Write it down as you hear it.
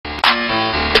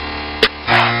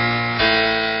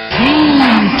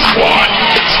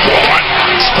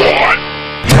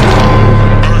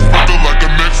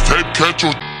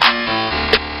catch you.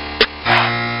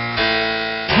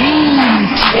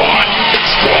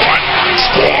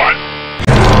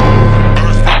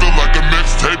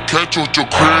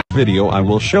 Video I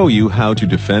will show you how to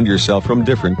defend yourself from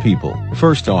different people.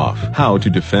 First off, how to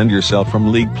defend yourself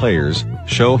from league players.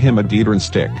 Show him a deodorant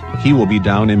stick. He will be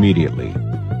down immediately.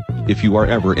 If you are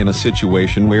ever in a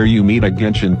situation where you meet a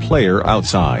Genshin player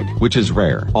outside, which is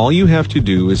rare, all you have to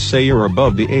do is say you're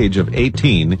above the age of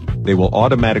 18, they will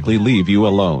automatically leave you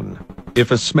alone. If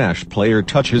a Smash player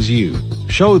touches you,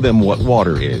 show them what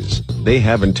water is. They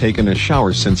haven't taken a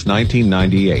shower since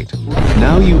 1998.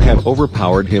 Now you have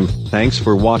overpowered him. Thanks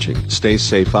for watching. Stay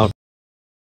safe out.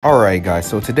 Alright guys,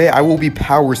 so today I will be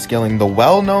power scaling the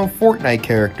well-known Fortnite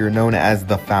character known as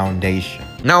the Foundation.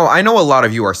 Now, I know a lot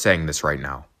of you are saying this right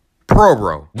now.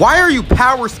 Bro, why are you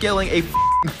power scaling a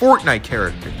Fortnite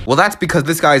character? Well, that's because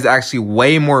this guy is actually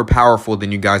way more powerful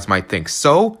than you guys might think.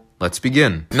 So, let's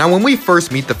begin. Now, when we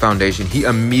first meet the Foundation, he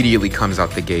immediately comes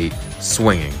out the gate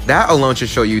swinging. That alone should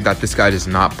show you that this guy does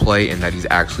not play and that he's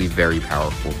actually very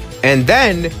powerful. And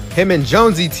then, him and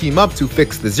Jonesy team up to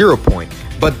fix the 0 point.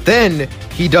 But then,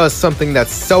 he does something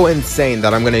that's so insane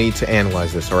that I'm gonna need to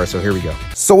analyze this. Alright, so here we go.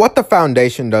 So what the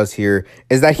Foundation does here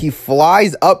is that he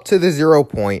flies up to the 0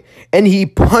 point and he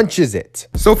punches it.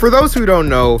 So for those who don't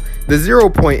know, the 0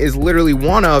 point is literally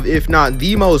one of, if not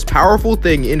the most powerful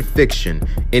thing in fiction.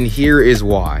 And here is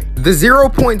why. The 0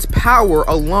 point's power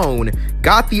alone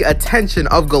got the attention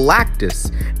of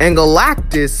Galactus. And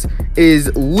Galactus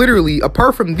is literally,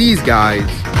 apart from these guys,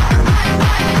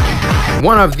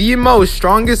 one of the most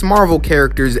strongest Marvel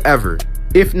characters ever,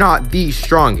 if not the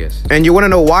strongest. And you want to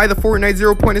know why the Fortnite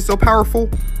 0 point is so powerful?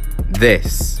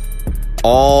 This.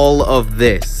 All of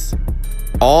this.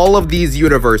 All of these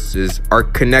universes are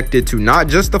connected to not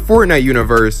just the Fortnite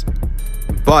universe,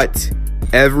 but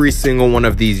every single one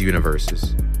of these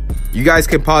universes. You guys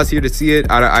can pause here to see it.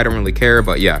 I don't really care,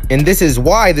 but yeah. And this is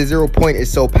why the 0 point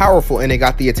is so powerful and it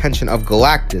got the attention of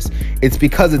Galactus. It's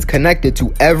because it's connected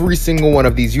to every single one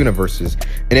of these universes.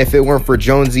 And if it weren't for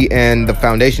Jonesy and the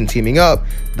Foundation teaming up,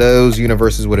 those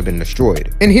universes would have been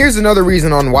destroyed. And here's another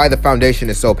reason on why the Foundation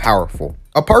is so powerful.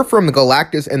 Apart from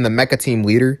Galactus and the Mecha Team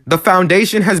leader, the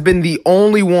Foundation has been the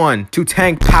only one to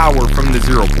tank power from the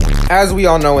 0 point. As we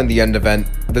all know, in the end event,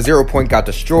 the 0 point got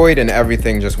destroyed and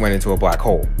everything just went into a black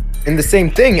hole. And the same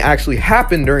thing actually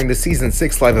happened during the Season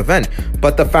 6 live event,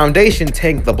 but the Foundation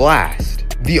tanked the blast.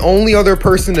 The only other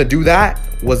person to do that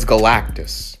was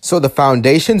Galactus. So the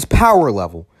Foundation's power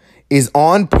level is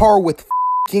on par with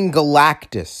f***ing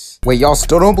Galactus. Wait, y'all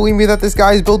still don't believe me that this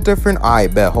guy is built different? I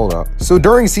bet, hold up. So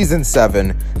during Season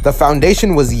 7, the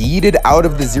Foundation was yeeted out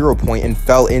of the 0 point and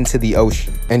fell into the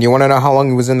ocean. And you wanna know how long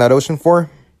he was in that ocean for?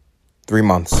 3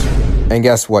 months. And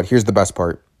guess what? Here's the best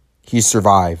part. He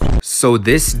survived. So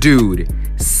this dude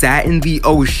sat in the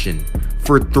ocean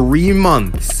for 3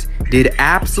 months, did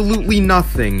absolutely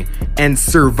nothing, and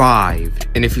survived.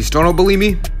 And if you still don't believe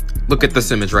me, look at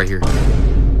this image right here.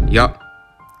 Yup,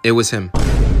 it was him.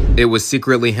 It was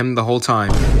secretly him the whole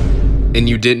time. And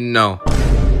you didn't know.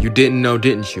 You didn't know,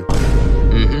 didn't you?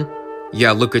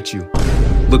 Yeah, look at you.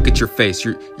 Look at your face.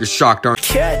 You're shocked, aren't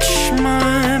you? Catch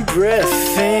my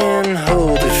breath and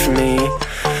hold it for me.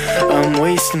 I'm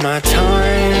wasting my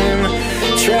time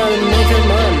trying to make up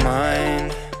my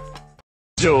mind.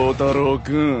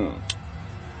 Jotaro-kun.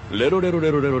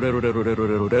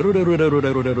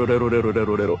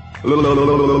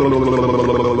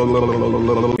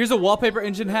 Here's a wallpaper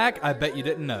engine hack I bet you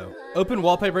didn't know. Open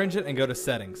wallpaper engine and go to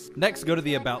settings. Next, go to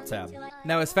the about tab.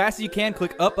 Now as fast as you can,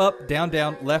 click up, up, down,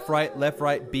 down, left,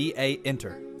 right, B, A,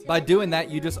 enter. By doing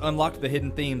that, you just unlocked the hidden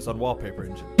themes on wallpaper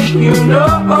engine. You know,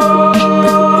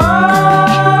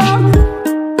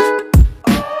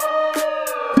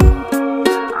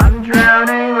 I'm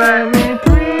drowning, let me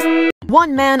breathe.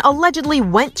 One man allegedly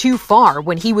went too far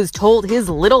when he was told his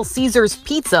Little Caesars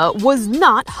pizza was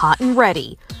not hot and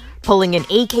ready, pulling an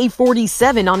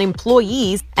AK-47 on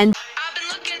employees and I've been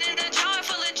looking in a jar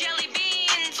full of jelly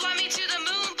beans. Fly me to the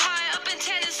moon pie up in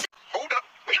Tennessee. Hold up,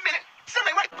 wait a minute.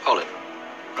 Something right. Hold it.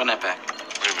 Run that back.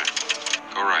 Wait a minute.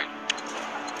 Go right.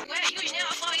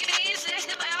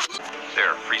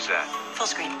 There, freeze that. Full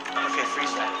screen. Okay,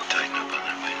 freeze that. Tighten up on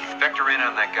that way. Vector in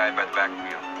on that guy by the back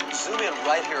wheel. Zoom in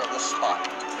right here on this spot.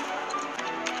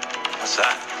 What's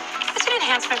that? It's an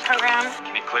enhancement program.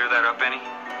 Can you clear that up any?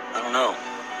 I don't know.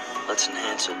 Let's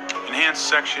enhance it. Enhance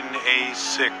section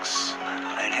A6.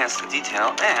 I enhance the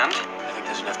detail and... I think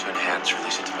there's enough to enhance.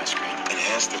 Release it to my screen.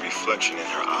 Enhance the reflection in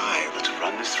her eye. Let's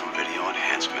run this through video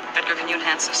enhancement. Edgar, can you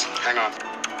enhance this? Hang on.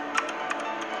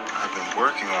 I've been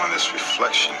working on this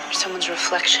reflection. Someone's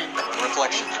reflection.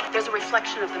 Reflection. There's a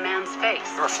reflection of the man's face.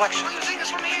 A reflection.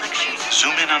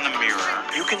 Zoom in on the mirror.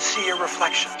 You can see your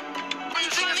reflection.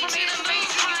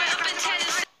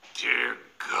 Dear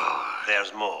God.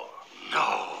 There's more.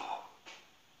 No.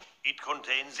 It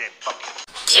contains a bucket.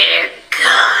 Dear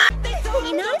God.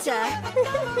 Hinata?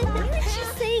 Why aren't you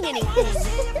saying anything?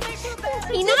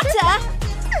 Hinata?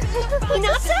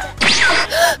 Hinata?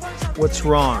 What's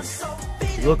wrong?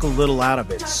 You look a little out of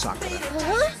it, Sakura.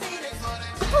 Huh?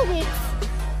 Oh, it's...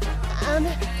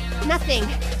 nothing.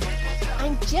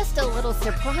 I'm just a little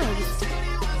surprised.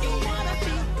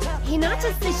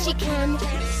 Hinata says she can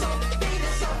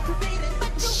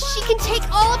take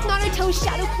all of Naruto's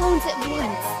shadow clones at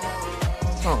once.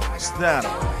 Oh, is that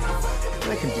all right?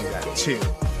 I can do that too.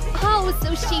 Oh,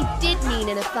 so she did mean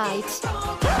in a fight.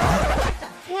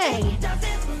 Hey,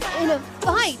 in a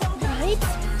fight, right?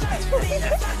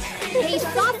 Hey,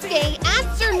 Sasuke,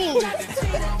 answer me!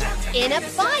 In a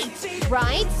fight,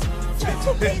 right?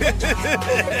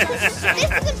 This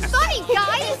isn't funny,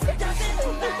 guys!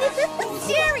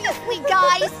 Seriously,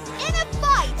 guys! In a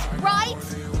fight, right?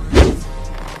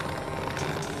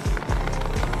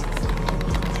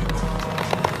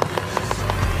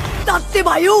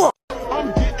 I'm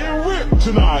getting ripped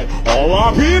tonight.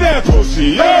 R.I.P. that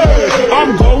pussy, yeah.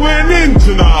 I'm going in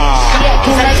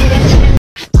tonight.